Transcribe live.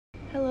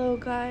Hello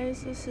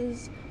guys, this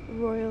is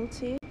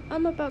Royalty.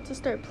 I'm about to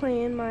start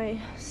playing my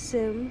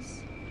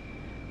Sims.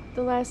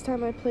 The last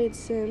time I played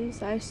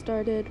Sims, I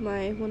started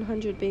my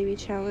 100 baby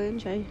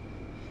challenge. I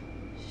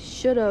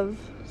should have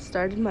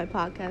started my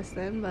podcast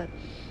then, but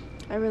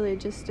I really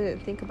just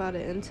didn't think about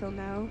it until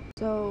now.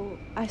 So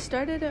I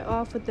started it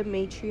off with the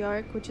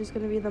matriarch, which is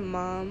going to be the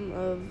mom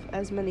of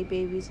as many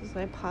babies as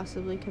I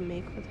possibly can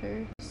make with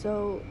her.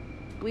 So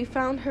we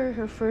found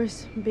her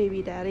first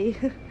baby daddy.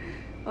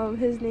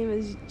 His name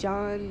is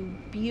John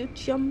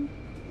Beauchamp.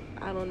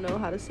 I don't know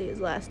how to say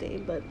his last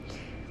name, but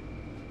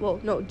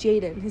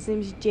Jaden. His name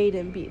is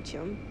Jaden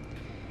Beauchamp.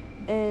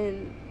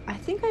 And I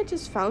think I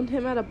just found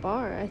him at a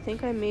bar. I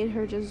think I made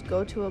her just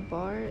go to a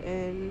bar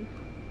and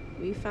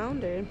we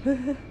found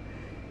her.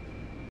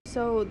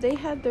 So they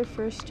had their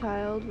first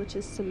child, which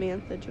is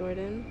Samantha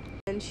Jordan,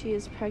 and she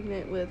is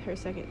pregnant with her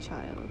second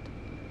child,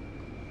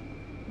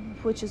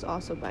 which is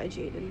also by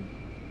Jaden.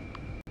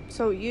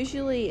 So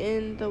usually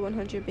in the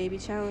 100 baby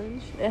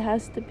challenge, it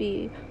has to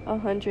be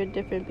 100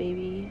 different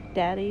baby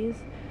daddies.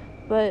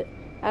 But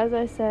as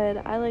I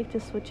said, I like to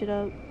switch it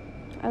up.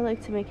 I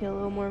like to make it a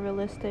little more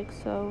realistic.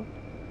 So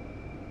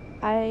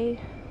I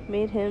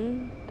made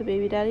him the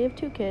baby daddy of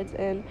 2 kids.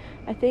 And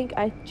I think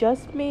I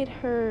just made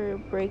her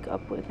break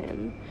up with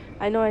him.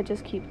 I know I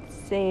just keep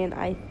saying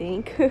I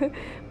think.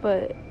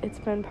 But it's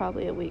been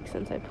probably a week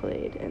since I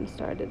played and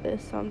started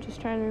this. So I'm just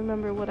trying to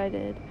remember what I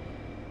did.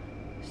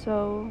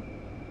 So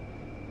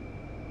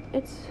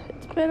It's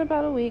been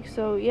about a week,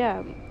 so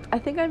yeah, I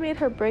think I made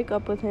her break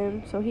up with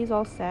him, so he's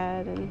all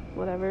sad and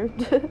whatever.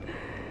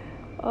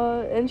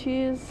 And she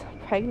is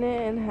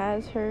pregnant and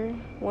has her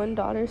one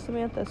daughter,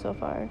 Samantha, so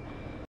far.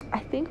 I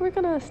think we're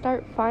gonna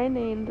start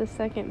finding the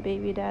second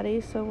baby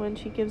daddy, so when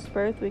she gives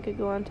birth, we could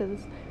go on to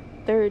this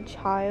 3rd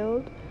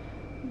child,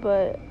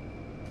 but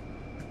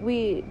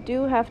we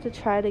do have to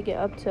try to get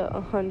up to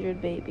 100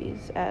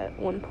 babies at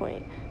one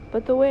point.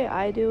 But the way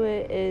I do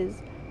it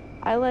is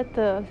I let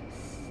the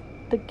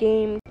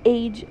game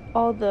age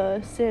all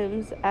the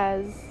Sims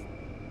as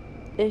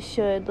it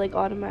should, like,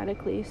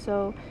 automatically.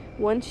 So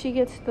once she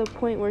gets to the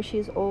point where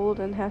she's old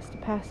and has to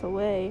pass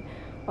away,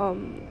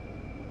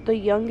 the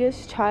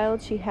youngest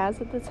child she has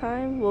at the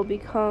time will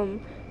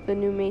become the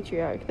new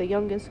matriarch, the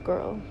youngest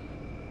girl.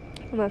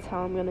 And that's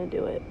how I'm gonna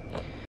do it.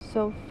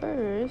 So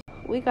first,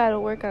 we gotta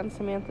work on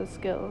Samantha's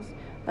skills.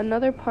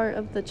 Another part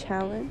of the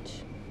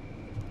challenge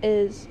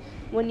is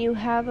when you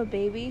have a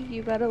baby,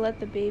 you gotta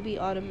let the baby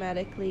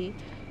automatically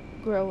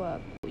grow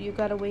up. You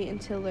gotta wait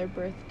until their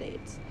birth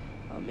dates.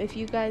 If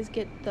you guys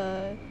get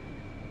the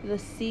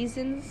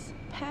seasons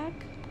pack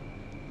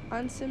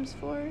on Sims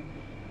 4,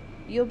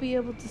 you'll be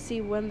able to see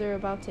when they're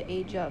about to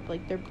age up,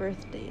 like their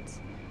birth dates.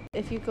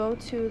 If you go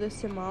to the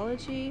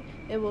Simology,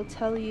 it will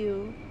tell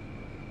you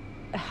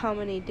how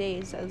many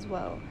days as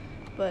well.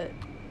 But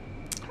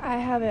I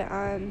have it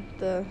on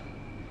the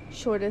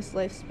shortest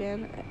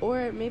lifespan,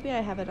 or maybe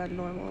I have it on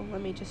normal.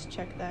 Let me just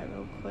check that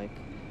real quick.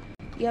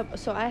 Yep,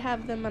 so I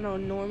have them on a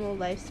normal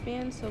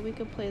lifespan, so we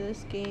could play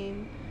this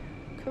game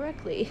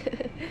correctly.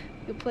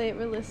 We could play it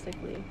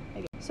realistically,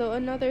 I guess. So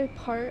another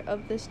part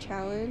of this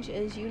challenge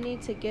is you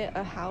need to get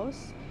a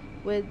house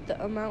with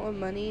the amount of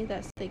money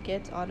that it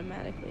gets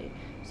automatically.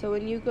 So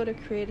when you go to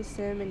create a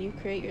sim and you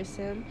create your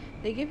sim,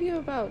 they give you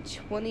about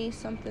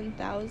 20-something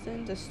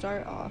thousand to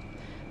start off.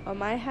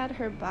 I had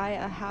her buy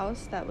a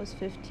house that was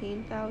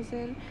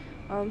 15,000.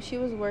 She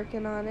was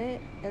working on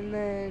it, and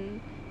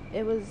then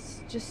it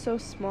was just so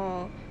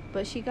small,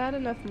 but she got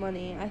enough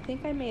money. I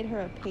think I made her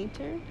a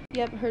painter.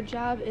 Yep, her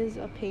job is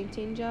a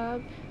painting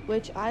job,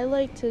 which I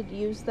like to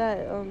use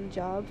that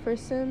job for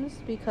Sims,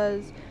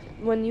 because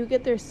when you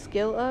get their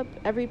skill up,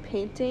 every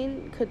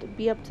painting could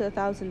be up to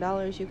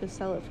 $1,000 you could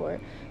sell it for.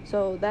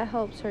 So that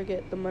helps her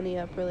get the money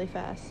up really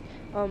fast.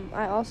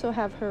 I also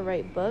have her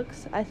write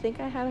books. I think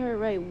I had her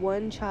write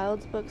 1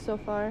 child's book so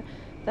far.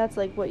 That's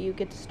like what you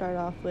get to start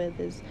off with,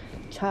 is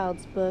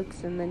child's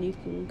books, and then you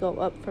can go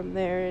up from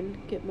there and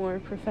get more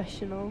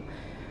professional.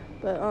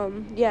 But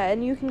yeah,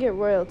 and you can get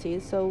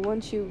royalties. So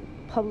once you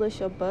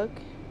publish a book,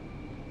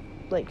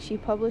 like she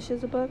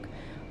publishes a book,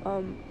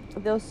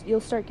 you'll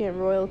start getting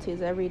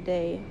royalties every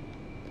day.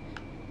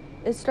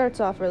 It starts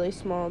off really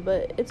small,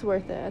 but it's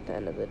worth it at the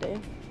end of the day.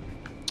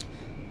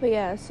 But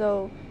yeah,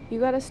 so you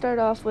gotta start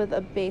off with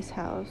a base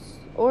house,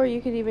 or you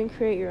could even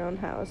create your own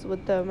house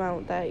with the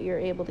amount that you're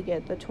able to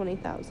get, the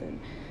 20,000.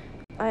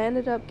 I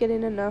ended up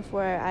getting enough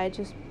where I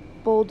just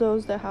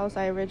bulldozed the house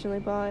I originally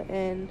bought,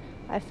 and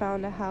I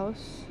found a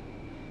house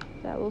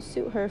that will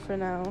suit her for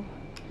now.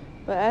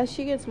 But as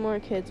she gets more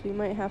kids, we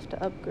might have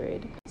to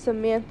upgrade.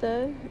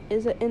 Samantha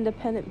is an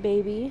independent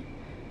baby,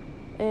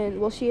 and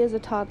well, she is a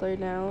toddler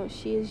now.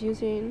 She is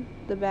using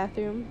the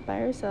bathroom by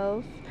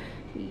herself.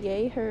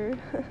 Yay her.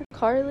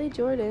 Carly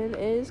Jordan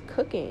is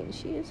cooking.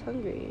 She is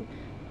hungry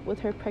with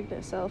her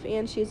pregnant self,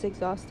 and she's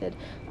exhausted.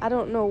 I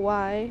don't know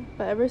why,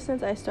 but ever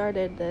since I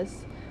started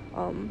this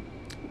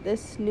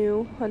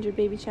new 100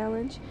 baby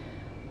challenge,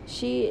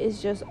 she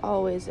is just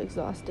always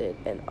exhausted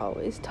and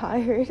always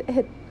tired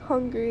and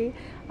hungry.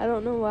 I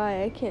don't know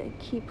why I can't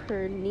keep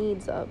her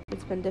needs up.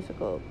 It's been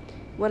difficult.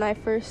 When I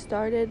first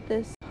started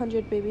this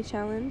 100 baby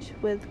challenge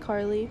with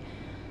Carly,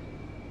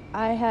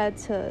 I had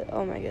to,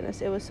 oh my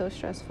goodness, it was so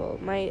stressful.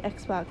 My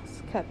Xbox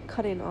kept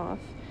cutting off,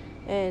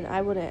 and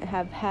I wouldn't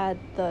have had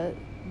the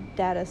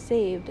data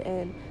saved,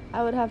 and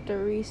I would have to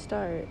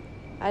restart.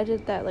 I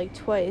did that like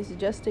twice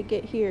just to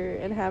get here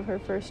and have her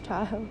first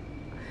child.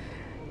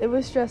 It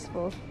was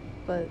stressful,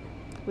 but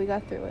we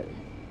got through it.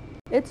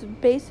 It's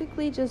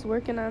basically just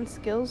working on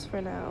skills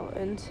for now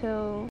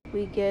until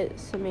we get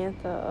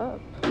Samantha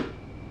up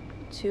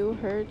to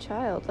her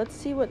child. Let's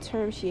see what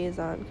term she is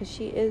on, because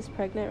she is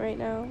pregnant right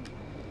now.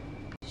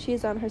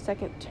 She's on her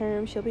second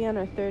term. She'll be on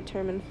her third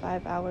term in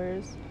 5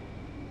 hours.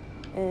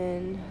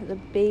 And the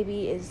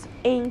baby is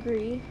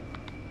angry.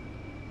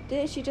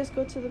 Didn't she just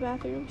go to the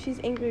bathroom? She's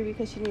angry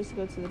because she needs to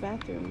go to the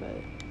bathroom,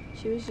 but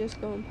she was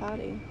just going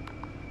potty.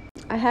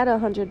 I had a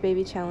 100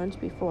 baby challenge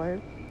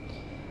before.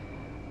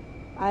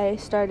 I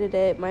started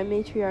it. My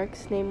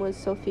matriarch's name was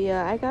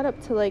Sophia. I got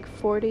up to like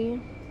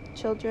 40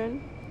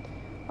 children.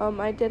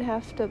 I did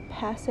have to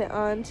pass it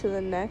on to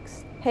the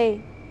next.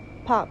 Hey,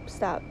 Pop,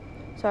 stop.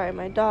 Sorry,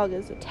 my dog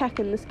is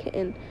attacking this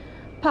kitten.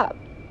 Pop,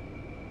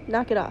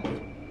 knock it off.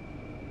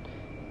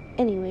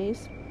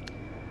 Anyways,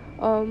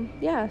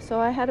 yeah, so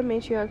I had a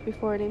matriarch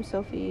before named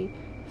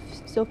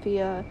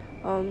Sophia.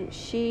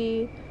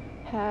 She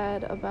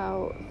had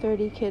about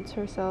 30 kids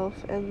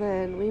herself, and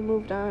then we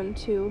moved on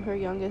to her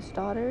youngest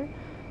daughter.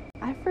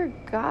 I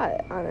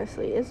forgot,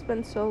 honestly. It's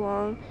been so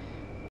long.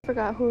 I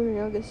forgot who her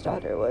youngest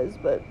daughter was,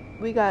 but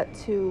we got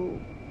to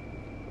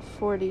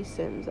 40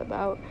 Sims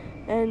about.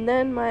 And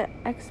then my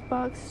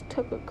Xbox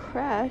took a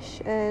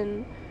crash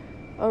and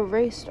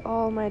erased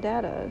all my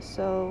data,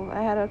 so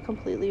I had to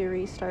completely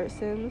restart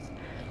Sims.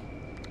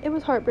 It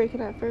was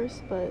heartbreaking at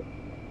first, but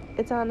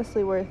it's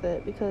honestly worth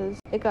it because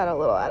it got a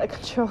little out of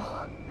control.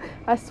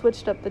 I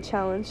switched up the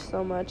challenge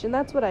so much, and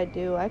that's what I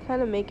do. I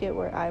kind of make it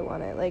where I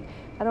want it. Like,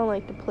 I don't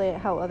like to play it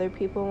how other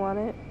people want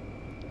it.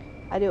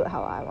 I do it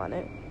how I want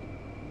it,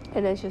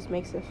 and it just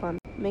makes it fun,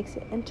 makes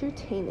it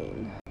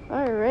entertaining.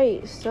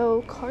 Alright,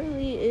 so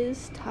Carly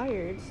is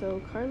tired,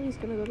 so Carly's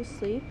gonna go to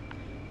sleep,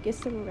 get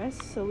some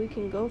rest so we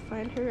can go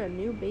find her a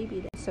new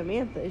baby.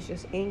 Samantha is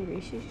just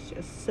angry. She's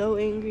just so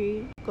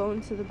angry,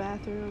 going to the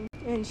bathroom,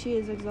 and she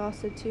is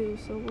exhausted too,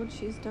 so once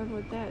she's done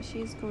with that,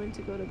 she's going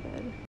to go to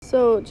bed.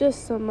 So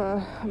just some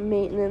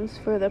maintenance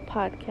for the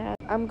podcast.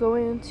 I'm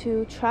going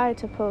to try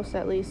to post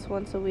at least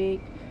once a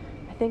week.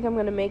 I think I'm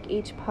going to make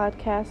each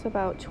podcast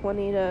about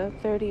 20 to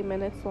 30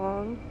 minutes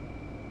long,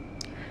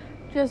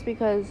 just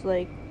because,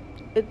 like,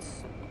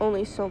 it's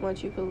only so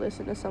much you could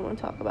listen to someone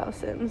talk about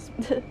Sims.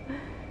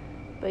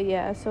 But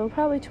yeah, so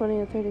probably 20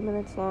 to 30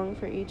 minutes long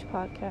for each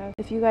podcast.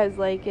 If you guys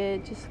like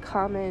it, just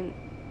comment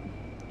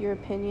your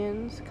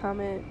opinions,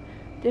 comment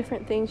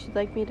different things you'd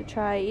like me to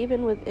try,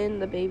 even within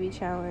the baby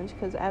challenge,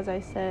 because as I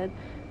said,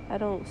 I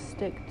don't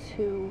stick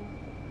to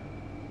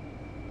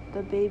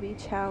the baby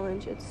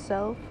challenge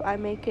itself. I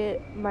make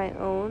it my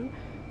own,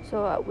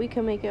 so we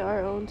can make it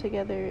our own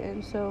together.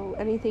 And so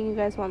anything you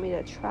guys want me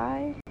to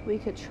try, we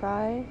could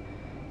try.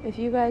 If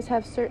you guys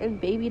have certain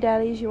baby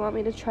daddies you want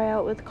me to try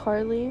out with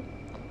Carly,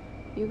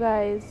 you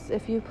guys,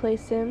 if you play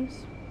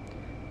Sims,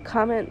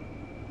 comment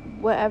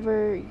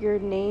whatever your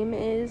name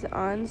is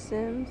on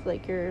Sims,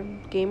 like your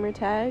gamer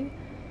tag,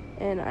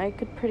 and I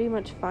could pretty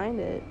much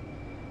find it.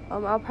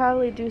 I'll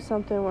probably do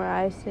something where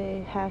I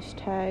say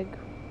hashtag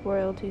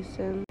royalty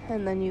Sims,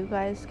 and then you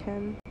guys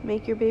can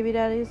make your baby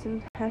daddies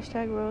and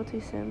hashtag royalty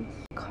Sims.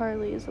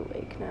 Carly is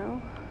awake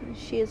now.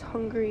 She is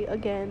hungry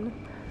again.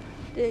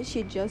 Didn't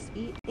she just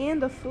eat?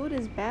 And the food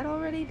is bad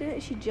already? Didn't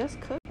she just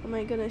cook? Oh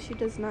my goodness, she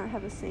does not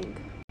have a sink.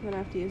 I'm gonna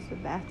have to use the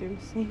bathroom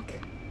sink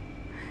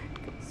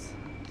because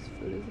this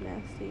food is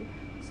nasty.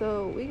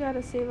 So we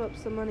gotta save up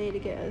some money to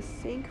get a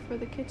sink for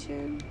the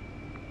kitchen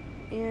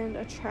and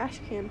a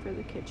trash can for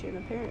the kitchen,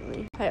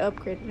 apparently. I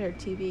upgraded her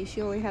TV.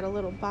 She only had a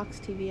little box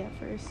TV at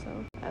first,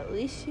 so at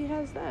least she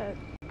has that.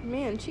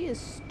 Man, she is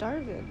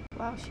starving.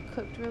 Wow, she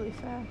cooked really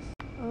fast.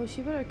 Oh,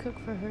 she better cook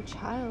for her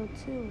child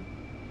too.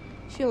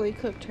 She only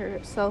cooked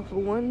herself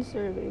one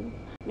serving.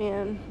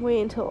 Man,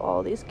 wait until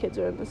all these kids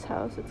are in this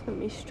house. It's gonna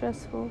be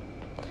stressful.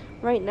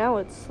 Right now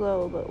it's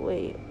slow, but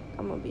wait.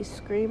 I'm gonna be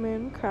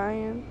screaming,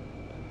 crying.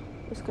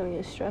 It's gonna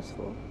get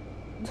stressful.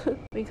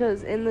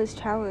 Because in this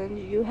challenge,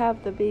 you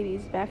have the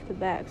babies back to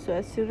back. So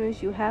as soon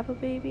as you have a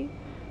baby,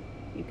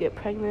 you get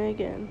pregnant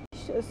again.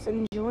 She's just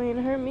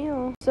enjoying her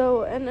meal.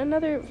 So, and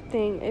another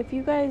thing, if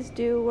you guys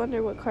do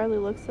wonder what Carly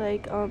looks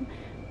like,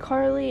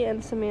 Carly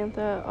and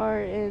Samantha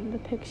are in the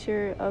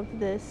picture of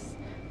this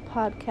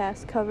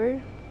podcast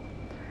cover.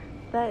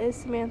 That is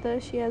Samantha.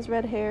 She has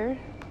red hair.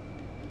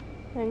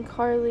 And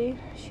Carly,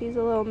 she's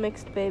a little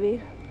mixed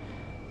baby.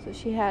 So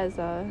she has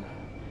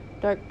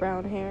dark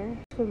brown hair.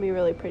 It's going to be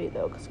really pretty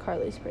though, because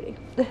Carly's pretty.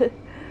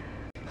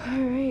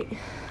 Alright.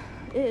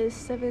 It is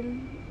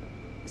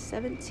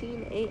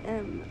 7:17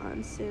 a.m.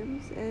 on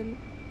Sims. And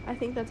I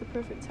think that's a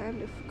perfect time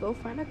to go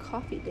find a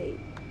coffee date.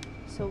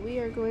 So we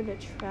are going to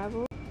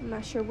travel I'm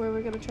not sure where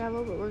we're gonna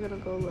travel, but we're gonna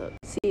go look.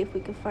 See if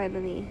we can find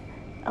any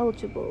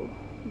eligible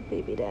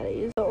baby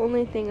daddies. The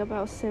only thing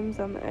about Sims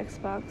on the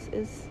Xbox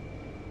is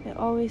it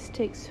always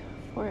takes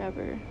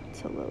forever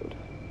to load.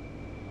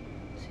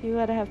 So you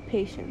gotta have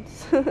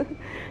patience.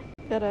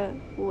 Gotta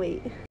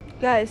wait.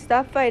 Guys,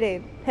 stop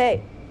fighting.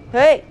 Hey,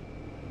 hey,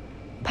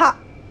 pop,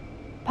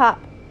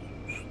 pop.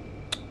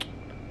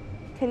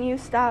 Can you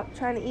stop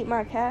trying to eat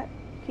my cat?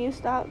 Can you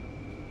stop?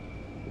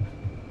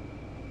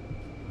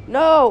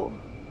 No,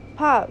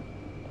 Pop,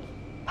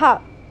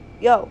 Pop,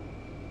 yo,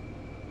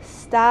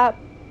 stop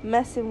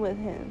messing with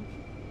him.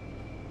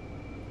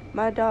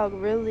 My dog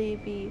really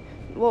be,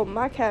 well,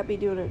 my cat be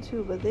doing it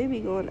too, but they be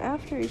going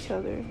after each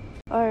other.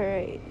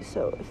 Alright,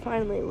 so it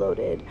finally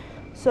loaded.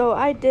 So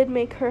I did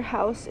make her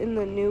house in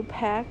the new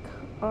pack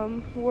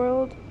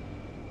world.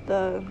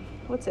 The,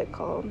 what's it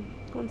called?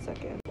 1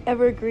 second.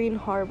 Evergreen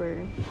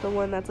Harbor, the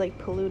one that's like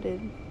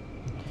polluted.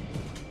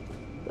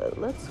 But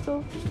let's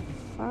go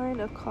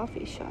find a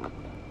coffee shop.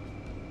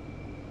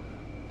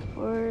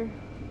 Or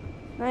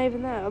not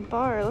even that, a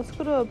bar. Let's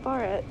go to a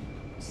bar at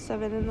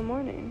 7 in the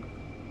morning.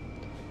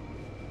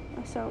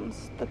 That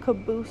sounds the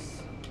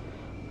caboose.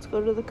 Let's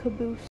go to the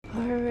caboose.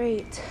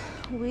 Alright,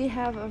 we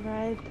have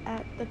arrived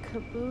at the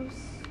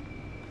caboose.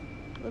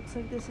 Looks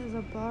like this is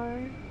a bar.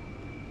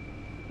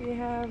 We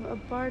have a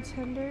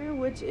bartender,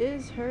 which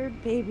is her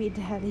baby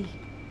daddy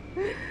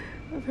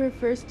of her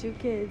first 2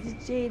 kids,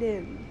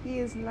 Jaden. He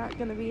is not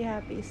gonna be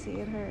happy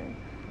seeing her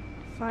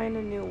find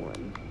a new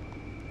one.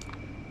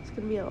 It's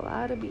gonna be a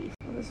lot of beef.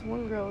 Well, this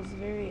one girl is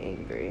very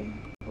angry.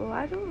 Well,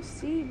 I don't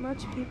see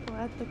much people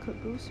at the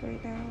caboose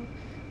right now.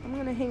 I'm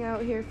gonna hang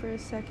out here for a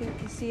second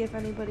to see if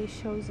anybody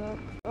shows up.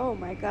 Oh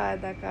my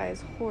god, that guy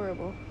is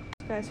horrible.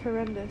 This guy's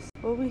horrendous.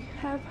 Well, we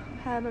have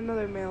had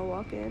another male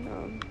walk in.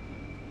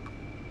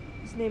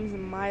 His name's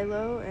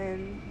Milo,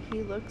 and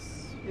he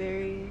looks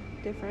very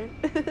different.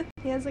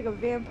 He has like a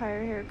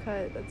vampire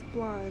haircut that's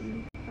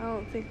blonde. I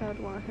don't think I'd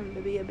want him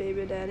to be a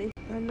baby daddy.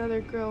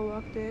 Another girl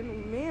walked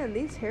in. Man,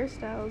 these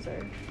hairstyles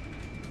are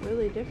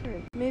really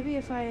different. Maybe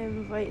if I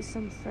invite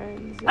some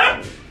friends.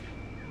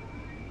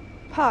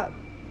 Pop,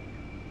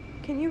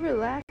 can you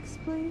relax,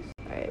 please?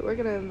 Alright, we're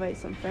gonna invite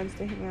some friends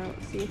to hang out,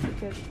 see if we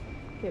could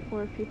get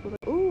more people.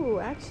 Ooh,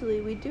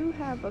 actually, we do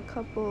have a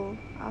couple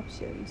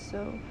options.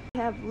 So we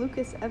have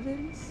Lucas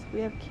Evans, we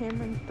have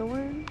Cameron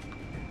Thorne,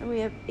 and we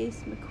have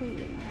Ace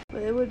McQueen.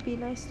 But it would be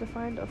nice to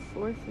find a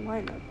 4th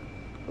lineup.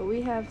 But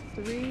we have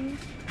 3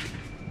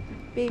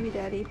 baby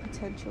daddy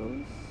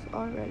potentials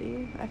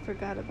already. I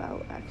forgot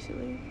about,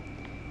 actually.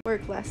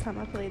 Worked last time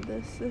I played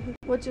this.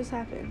 What just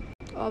happened?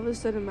 All of a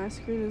sudden my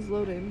screen is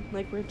loading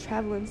like we're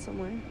traveling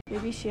somewhere.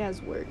 Maybe she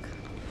has work.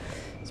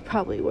 It's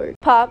probably work.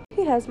 Pop,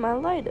 he has my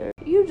lighter.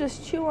 You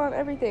just chew on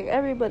everything.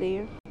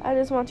 Everybody, I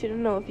just want you to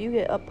know, if you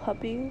get a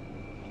puppy,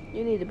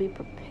 you need to be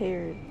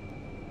prepared.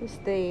 This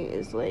thing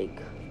is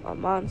like a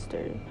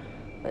monster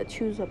that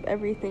chews up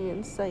everything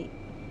in sight.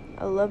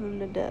 I love him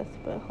to death,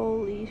 but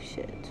holy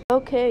shit.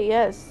 Okay,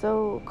 yes,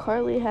 so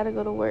Carly had to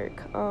go to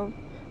work.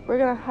 We're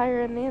gonna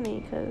hire a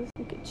nanny because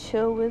we could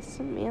chill with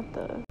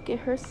Samantha, get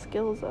her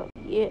skills up.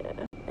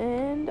 Yeah.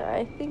 And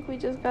I think we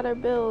just got our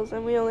bills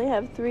and we only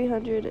have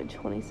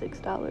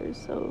 $326,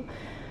 so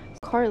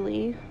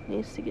Carly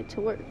needs to get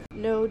to work.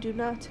 No, do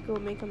not go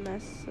make a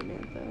mess,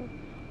 Samantha.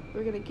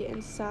 We're gonna get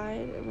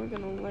inside and we're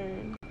gonna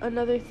learn.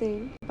 Another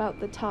thing about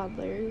the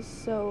toddlers,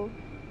 so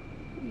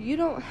you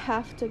don't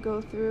have to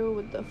go through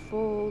with the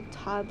full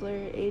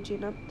toddler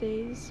aging up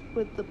days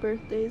with the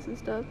birthdays and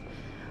stuff,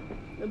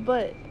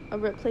 but a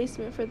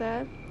replacement for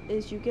that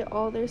is you get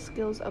all their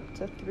skills up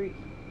to 3.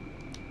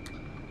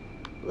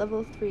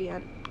 Level 3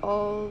 on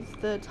all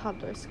of the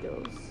toddler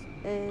skills,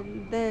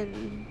 and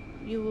then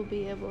you will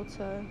be able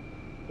to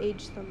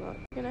age them up.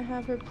 We're gonna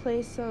have her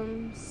play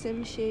some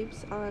sim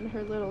shapes on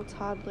her little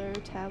toddler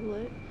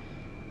tablet,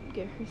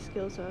 get her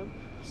skills up.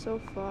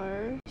 So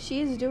far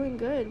she's doing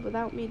good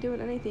without me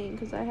doing anything,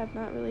 because I have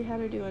not really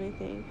had her do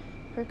anything.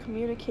 Her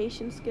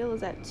communication skill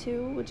is at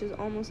 2, which is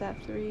almost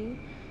at 3.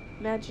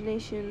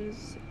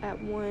 Imagination's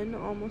at 1,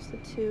 almost a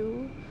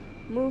 2.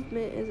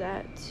 Movement is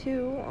at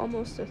 2,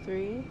 almost a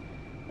 3.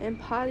 And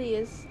potty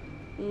is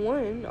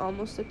 1,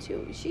 almost a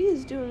 2. She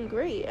is doing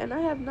great, and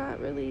I have not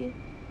really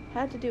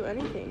had to do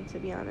anything, to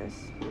be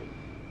honest.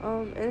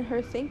 And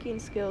her thinking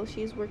skill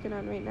she's working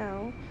on right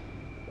now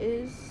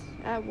is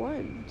at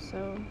 1.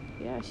 So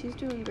yeah, she's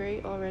doing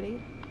great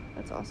already.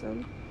 That's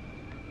awesome.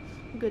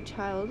 Good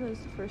child is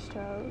the first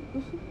child.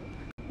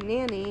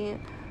 Nanny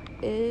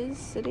is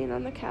sitting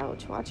on the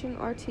couch watching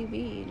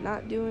RTV,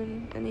 not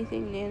doing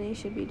anything Nanny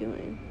should be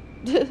doing.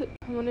 I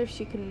wonder if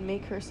she can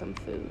make her some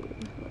food.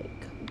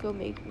 Like, go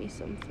make me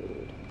some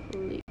food,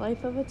 please.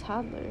 Life of a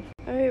toddler.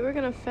 Alright, we're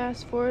gonna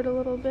fast forward a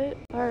little bit.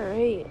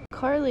 Alright,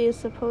 Carly is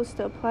supposed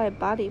to apply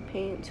body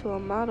paint to a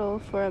model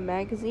for a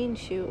magazine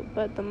shoot,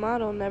 but the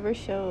model never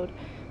showed.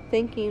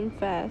 Thinking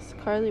fast,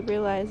 Carly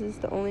realizes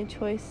the only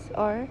choice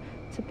are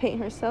to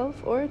paint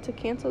herself or to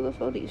cancel the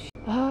photo shoot.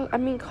 I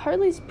mean,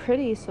 Carly's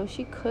pretty, so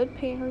she could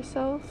paint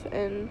herself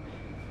and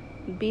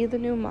be the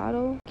new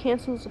model.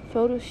 Cancels a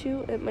photo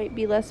shoot. It might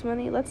be less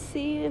money. Let's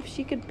see if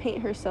she could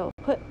paint herself.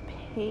 Put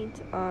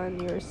paint on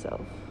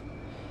yourself.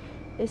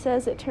 It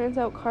says it turns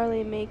out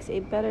Carly makes a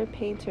better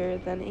painter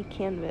than a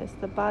canvas.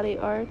 The body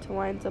art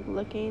winds up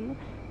looking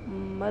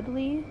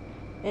muddly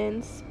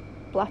and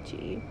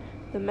splotchy.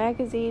 The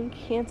magazine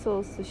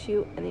cancels the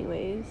shoot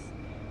anyways.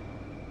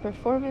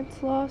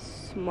 Performance loss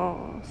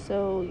small.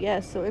 So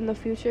so in the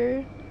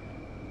future,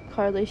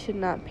 Carly should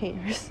not paint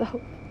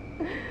herself.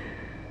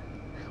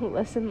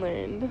 Lesson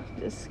learned.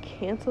 Just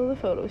cancel the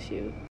photo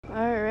shoot.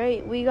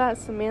 Alright, we got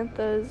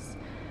Samantha's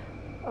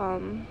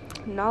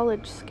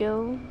knowledge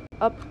skill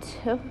up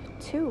to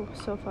 2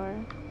 so far.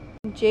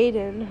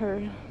 Jaden,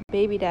 her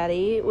baby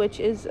daddy, which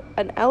is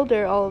an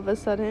elder all of a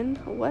sudden.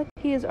 What?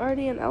 He is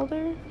already an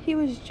elder? He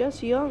was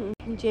just young.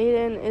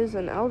 Jaden is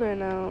an elder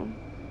now,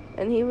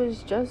 and he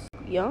was just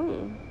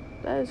young.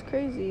 That is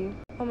crazy.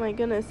 Oh my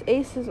goodness,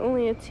 Ace is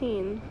only a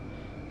teen.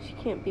 She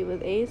can't be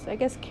with Ace. I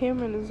guess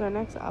Cameron is our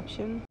next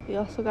option. We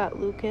also got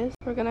Lucas.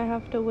 We're gonna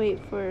have to wait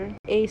for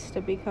Ace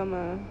to become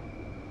a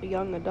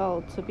young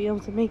adult to be able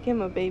to make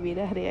him a baby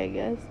daddy, I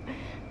guess.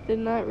 Did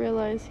not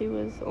realize he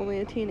was only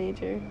a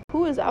teenager.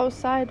 Who is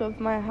outside of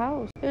my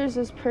house? There's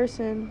this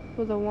person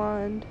with a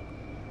wand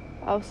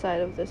outside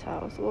of this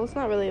house. Well, it's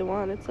not really a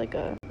wand. It's like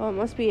it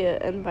must be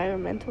an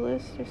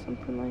environmentalist or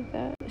something like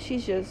that.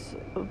 She's just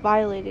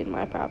violating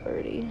my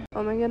property.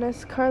 Oh my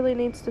goodness. Carly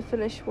needs to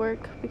finish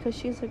work because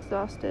she's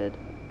exhausted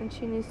and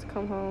she needs to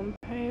come home.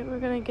 Alright, we're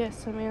gonna get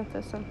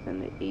Samantha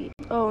something to eat.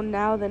 Oh,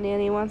 now the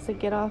nanny wants to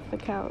get off the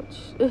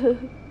couch.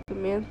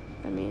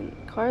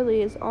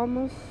 Carly is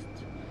almost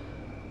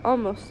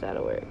out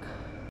of work.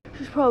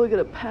 She's probably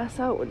gonna pass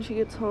out when she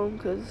gets home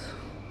because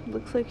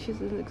looks like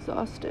she's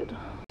exhausted.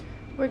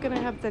 We're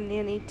gonna have the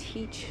nanny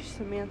teach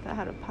Samantha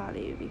how to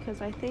potty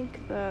because I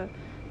think the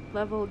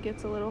level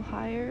gets a little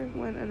higher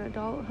when an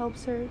adult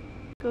helps her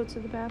go to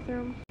the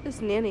bathroom.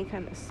 This nanny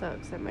kind of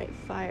sucks. I might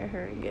fire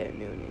her and get a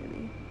new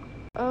nanny.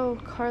 Oh,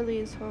 Carly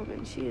is home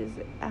and she is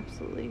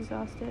absolutely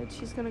exhausted.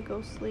 She's gonna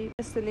go sleep.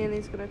 I guess the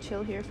nanny's gonna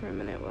chill here for a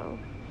minute while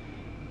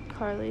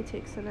Carly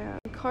takes a nap.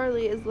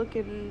 Carly is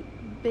looking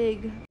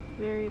big,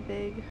 very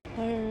big.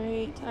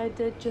 Alright, I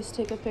did just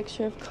take a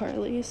picture of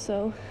Carly,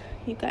 so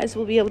you guys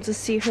will be able to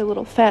see her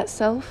little fat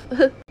self.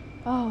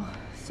 Oh,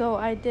 so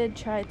I did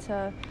try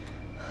to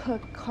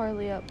hook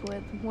Carly up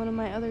with one of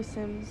my other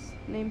Sims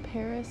named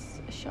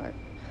Paris Sharp.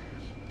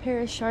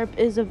 Paris Sharp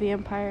is a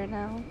vampire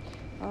now.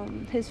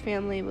 His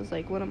family was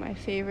like one of my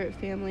favorite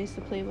families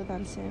to play with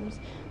on Sims.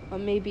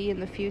 Maybe in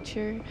the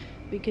future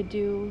we could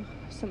do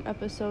some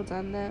episodes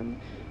on them.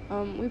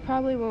 We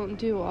probably won't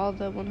do all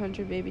the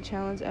 100 Baby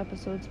Challenge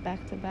episodes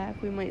back to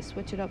back. We might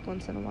switch it up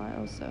once in a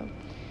while, so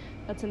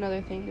that's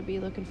another thing to be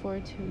looking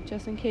forward to.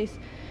 Just in case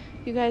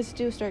you guys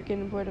do start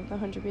getting bored of the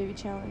 100 Baby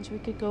Challenge, we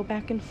could go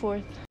back and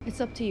forth.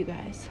 It's up to you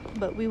guys,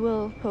 but we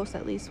will post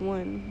at least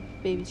one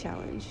baby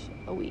challenge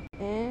a week.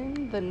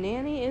 And the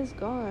nanny is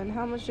gone.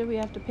 How much did we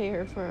have to pay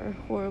her for our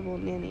horrible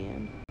nanny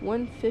in?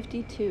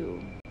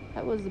 $152.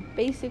 That was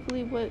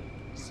basically what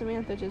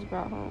Samantha just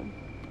brought home.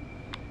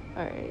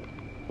 Alright.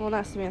 Well,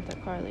 not Samantha,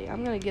 Carly.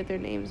 I'm gonna get their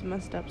names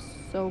messed up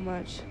so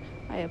much.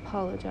 I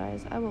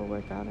apologize. I will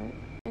work on it.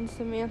 And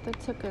Samantha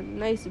took a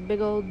nice big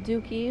old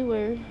dookie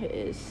where it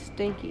is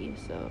stinky.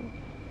 So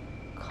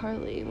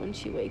Carly, when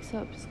she wakes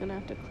up, is gonna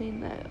have to clean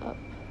that up.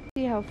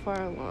 See how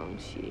far along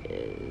she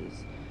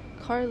is.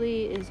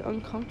 Carly is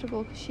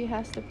uncomfortable because she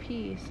has to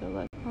pee.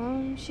 So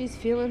she's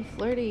feeling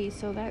flirty.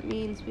 So that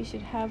means we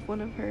should have one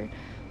of her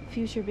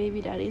future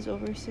baby daddies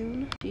over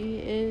soon. She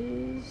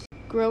is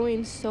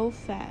growing so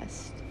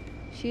fast.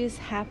 She is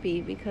happy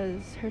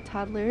because her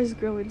toddler is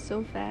growing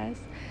so fast.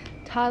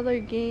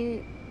 Toddler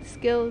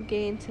skill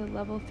gain to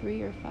level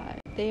 3 or 5.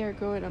 They are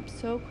growing up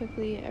so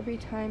quickly. Every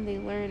time they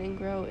learn and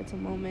grow, it's a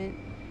moment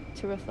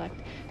to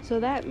reflect. So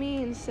that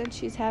means since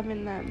she's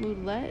having that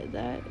moodlet,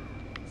 that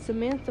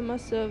Samantha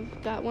must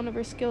have got one of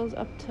her skills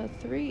up to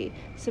 3.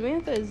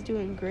 Samantha is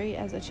doing great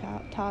as a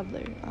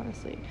toddler,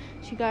 honestly.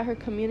 She got her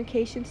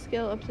communication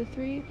skill up to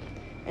 3.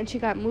 And she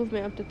got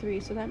movement up to 3,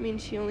 so that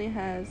means she only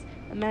has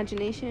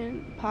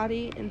imagination,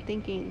 potty, and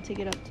thinking to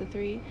get up to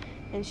 3,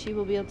 and she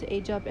will be able to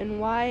age up. And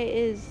why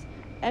is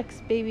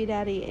ex-baby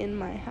daddy in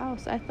my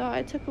house? I thought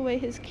I took away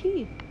his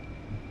key.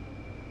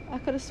 I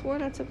could have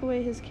sworn I took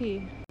away his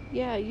key.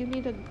 Yeah, you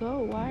need to go.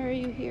 Why are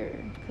you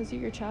here? Because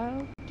you're your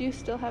child? Do you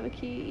still have a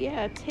key?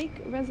 Yeah, take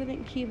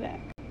resident key back.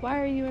 Why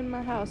are you in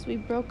my house? We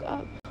broke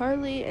up.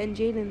 Carly and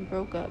Jaden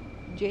broke up.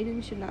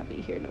 Jaden should not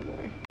be here no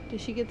more. Did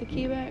she get the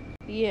key back?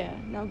 Yeah,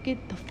 now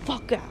get the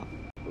fuck out.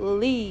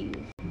 Leave.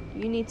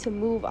 You need to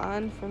move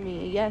on from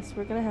me. Yes,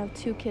 we're gonna have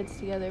 2 kids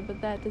together, but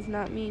that does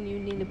not mean you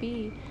need to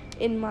be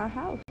in my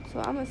house. So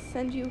I'm gonna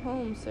send you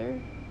home, sir.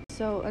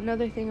 So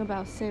another thing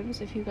about Sims,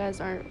 if you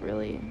guys aren't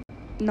really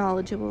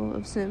knowledgeable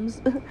of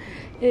Sims,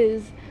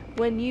 is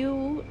when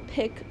you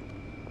pick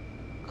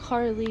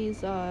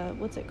Carly's,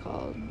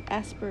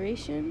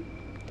 aspiration,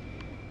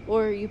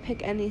 or you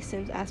pick any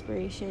Sims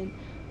aspiration,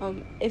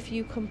 if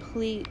you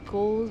complete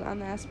goals on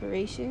the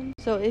aspiration.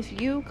 So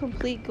if you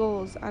complete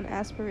goals on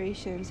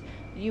aspirations,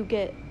 you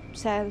get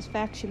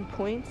satisfaction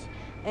points,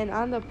 and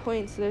on the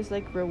points there's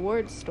like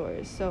reward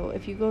stores. So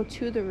if you go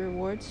to the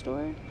reward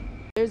store,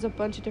 there's a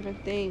bunch of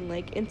different things,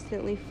 like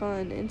instantly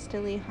fun,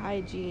 instantly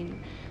hygiene.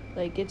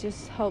 Like, it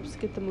just helps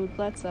get the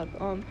moodlets up.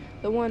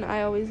 The one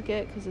I always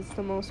get, because it's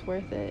the most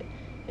worth it,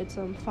 it's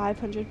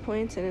 500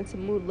 points, and it's a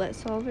moodlet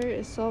solver.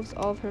 It solves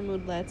all of her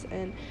moodlets,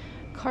 and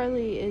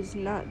Carly is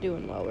not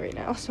doing well right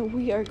now, so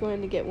we are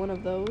going to get one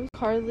of those.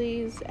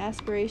 Carly's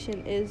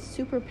aspiration is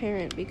super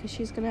parent, because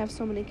she's going to have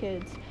so many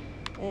kids,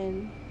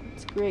 and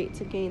it's great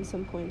to gain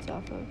some points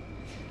off of.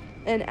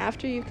 And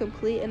after you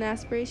complete an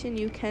aspiration,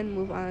 you can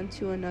move on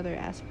to another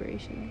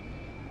aspiration.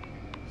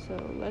 So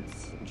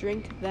let's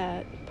drink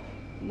that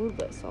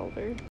moodlet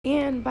solver.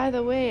 And by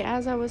the way,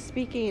 as I was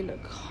speaking,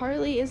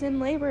 Carly is in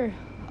labor.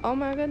 Oh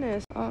my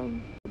goodness.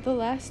 The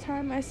last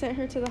time I sent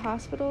her to the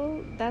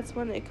hospital, that's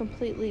when it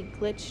completely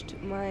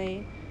glitched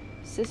my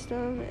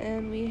system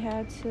and we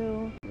had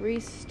to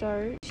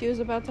restart. She was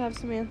about to have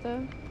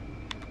Samantha,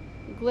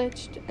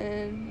 glitched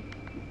and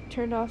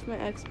turned off my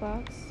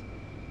Xbox,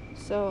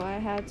 so I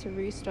had to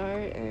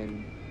restart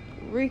and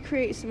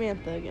recreate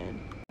Samantha again.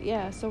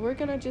 Yeah, so we're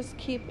gonna just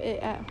keep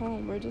it at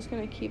home. We're just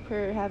gonna keep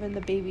her having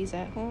the babies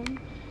at home,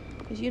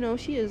 because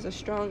she is a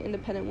strong,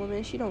 independent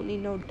woman. She don't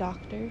need no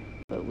doctor.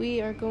 But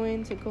we are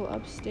going to go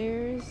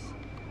upstairs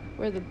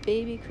where the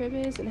baby crib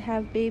is and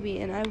have baby,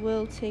 and I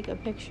will take a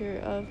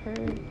picture of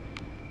her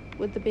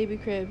with the baby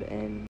crib,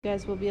 and you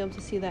guys will be able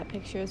to see that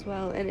picture as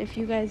well. And if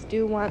you guys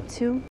do want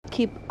to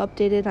keep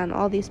updated on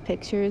all these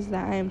pictures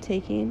that I am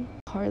taking,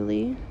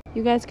 Carly,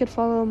 you guys could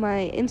follow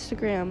my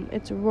Instagram.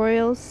 It's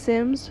Royal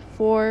Sims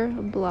 4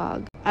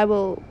 blog. I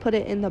will put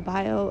it in the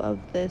bio of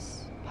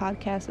this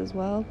podcast as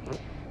well.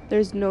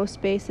 There's no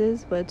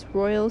spaces, but it's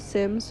Royal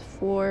Sims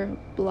 4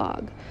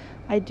 blog.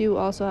 I do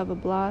also have a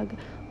blog.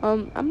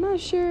 I'm not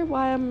sure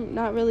why I'm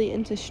not really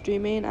into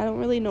streaming. I don't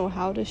really know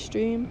how to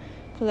stream,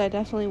 because I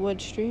definitely would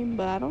stream,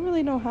 but I don't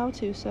really know how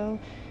to. So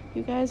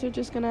you guys are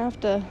just gonna have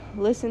to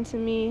listen to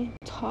me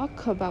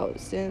talk about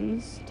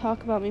Sims,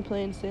 talk about me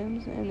playing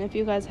Sims. And if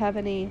you guys have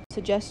any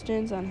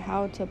suggestions on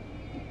how to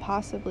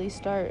possibly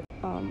start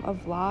a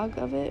vlog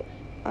of it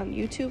on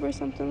YouTube or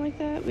something like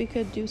that, we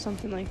could do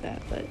something like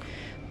that. But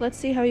let's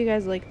see how you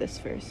guys like this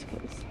first,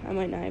 because I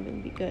might not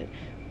even be good.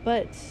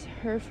 But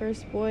her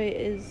first boy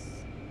is,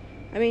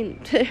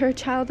 her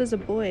child is a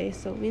boy,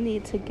 so we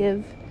need to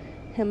give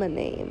him a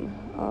name.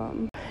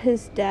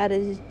 His dad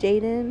is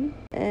Jaden,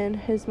 and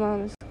his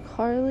mom is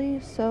Carly,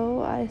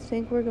 so I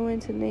think we're going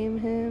to name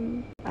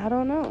him, I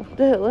don't know.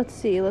 Let's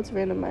see, let's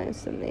randomize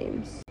some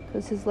names,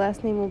 because his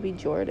last name will be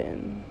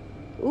Jordan.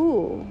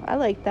 Ooh, I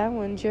like that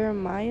one,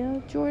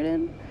 Jeremiah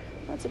Jordan.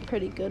 That's a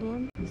pretty good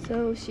one.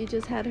 So she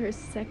just had her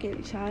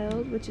second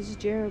child, which is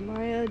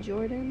Jeremiah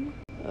Jordan.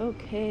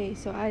 Okay,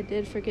 so I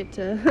did forget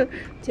to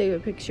take a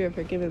picture of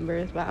her giving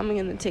birth, but I'm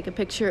gonna take a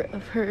picture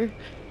of her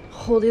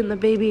holding the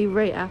baby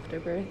right after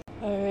birth.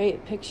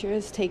 Alright, picture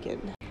is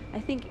taken.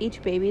 I think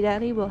each baby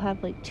daddy will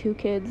have like 2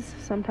 kids,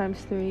 sometimes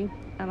 3.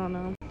 I don't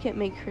know. Can't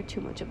make her too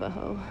much of a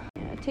hoe.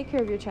 Yeah, take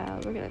care of your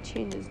child. We're gonna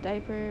change his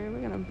diaper.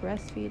 We're gonna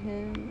breastfeed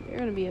him. You're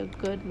gonna be a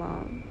good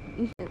mom.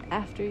 And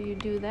after you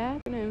do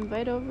that, we're gonna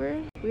invite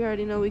over. We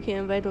already know we can't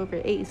invite over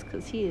Ace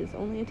because he is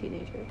only a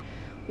teenager.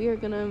 We are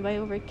gonna invite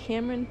over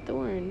Cameron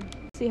Thorne.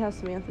 See how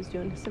Samantha's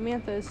doing.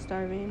 Samantha is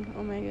starving.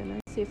 Oh my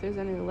goodness. See if there's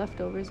any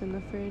leftovers in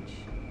the fridge.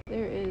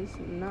 There is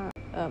not.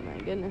 Oh my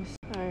goodness.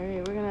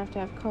 Alright, we're gonna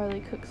have Carly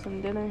cook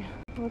some dinner.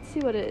 Let's see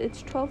what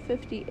it's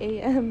 12:50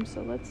 a.m.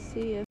 So let's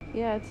see if,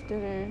 yeah, it's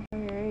dinner.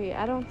 Alright,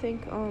 I don't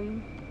think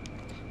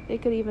they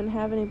could even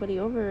have anybody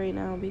over right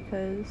now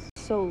because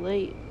it's so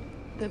late.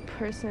 The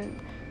person,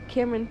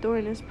 Cameron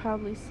Thorne, is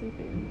probably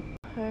sleeping.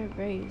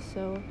 Alright,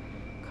 so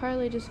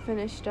Carly just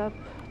finished up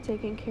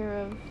taking care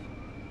of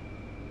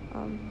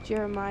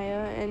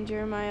Jeremiah, and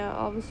Jeremiah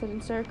all of a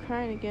sudden started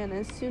crying again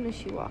as soon as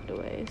she walked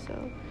away.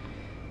 So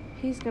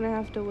he's gonna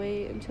have to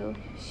wait until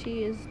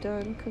she is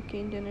done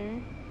cooking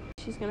dinner.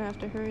 She's gonna have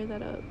to hurry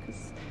that up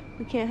because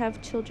we can't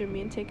have children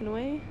being taken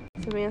away.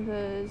 Samantha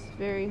is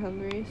very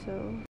hungry,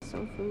 so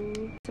some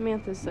food.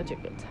 Samantha's such a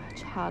good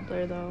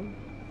toddler though.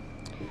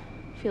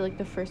 I feel like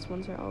the first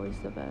ones are always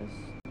the best.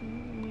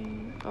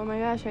 Oh my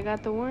gosh, I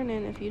got the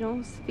warning. If you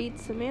don't feed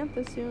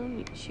Samantha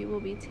soon, she will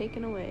be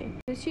taken away.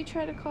 Did she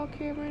try to call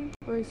Cameron?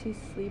 Or is he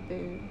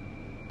sleeping?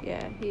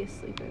 Yeah, he is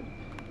sleeping.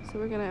 So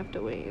we're gonna have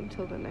to wait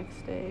until the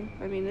next day.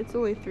 It's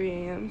only 3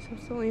 a.m., so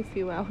it's only a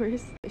few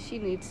hours. She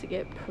needs to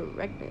get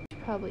pregnant.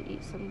 She'll probably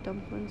eat some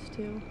dumplings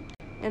too.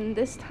 And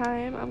this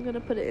time, I'm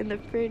gonna put it in the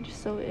fridge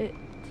so it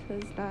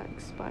does not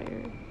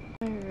expire.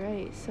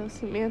 Alright, so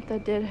Samantha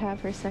did have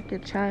her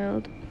second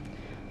child.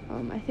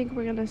 I think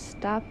we're gonna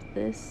stop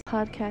this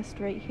podcast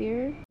right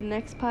here. The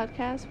next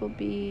podcast will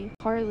be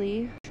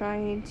Carly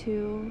trying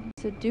to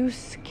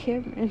seduce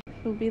Cameron.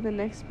 He'll be the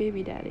next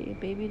baby daddy.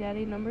 Baby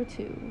daddy number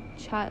 2.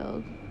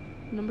 Child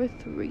number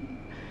 3.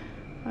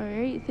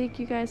 Alright, thank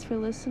you guys for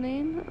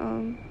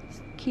listening.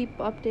 Keep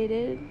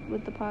updated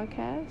with the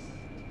podcast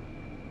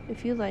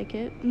if you like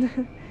it.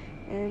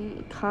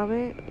 And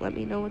comment, let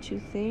me know what you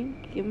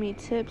think. Give me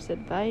tips,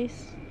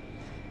 advice,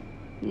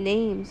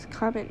 names.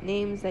 Comment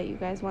names that you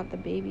guys want the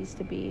babies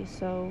to be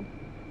so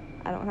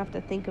I don't have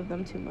to think of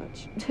them too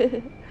much.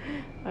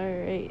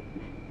 Alright,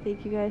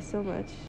 thank you guys so much.